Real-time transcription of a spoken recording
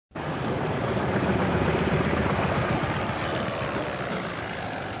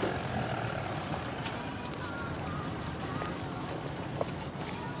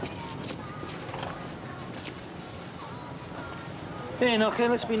Yeah, okay,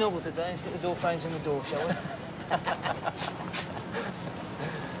 let's be novel today and stick the door frames in the door, shall we?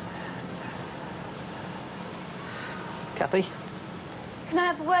 Kathy? Can I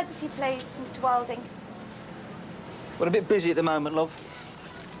have a word with you, please, Mr. Wilding? We're a bit busy at the moment, love.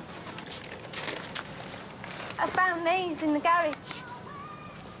 I found these in the garage.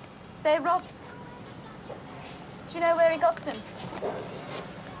 They're Rob's. Do you know where he got them?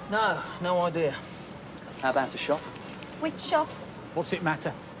 No idea. How about a shop? Which shop? What's it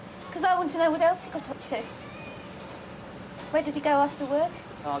matter? Because I want to know what else he got up to. Where did he go after work?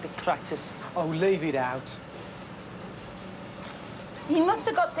 Target practice. Oh, leave it out. He must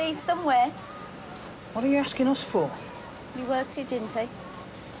have got these somewhere. What are you asking us for? You worked it, didn't he?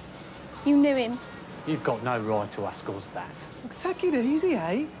 You knew him. You've got no right to ask us that. Take it easy,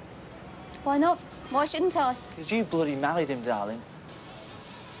 eh? Why not? Why shouldn't I? Because you bloody married him, darling.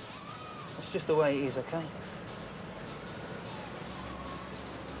 It's just the way it is, okay?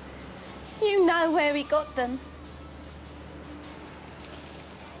 You know where he got them.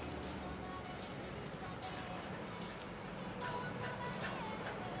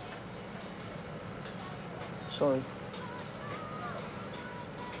 Sorry.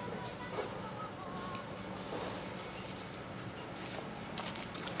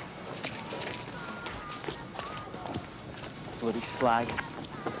 Bloody slag.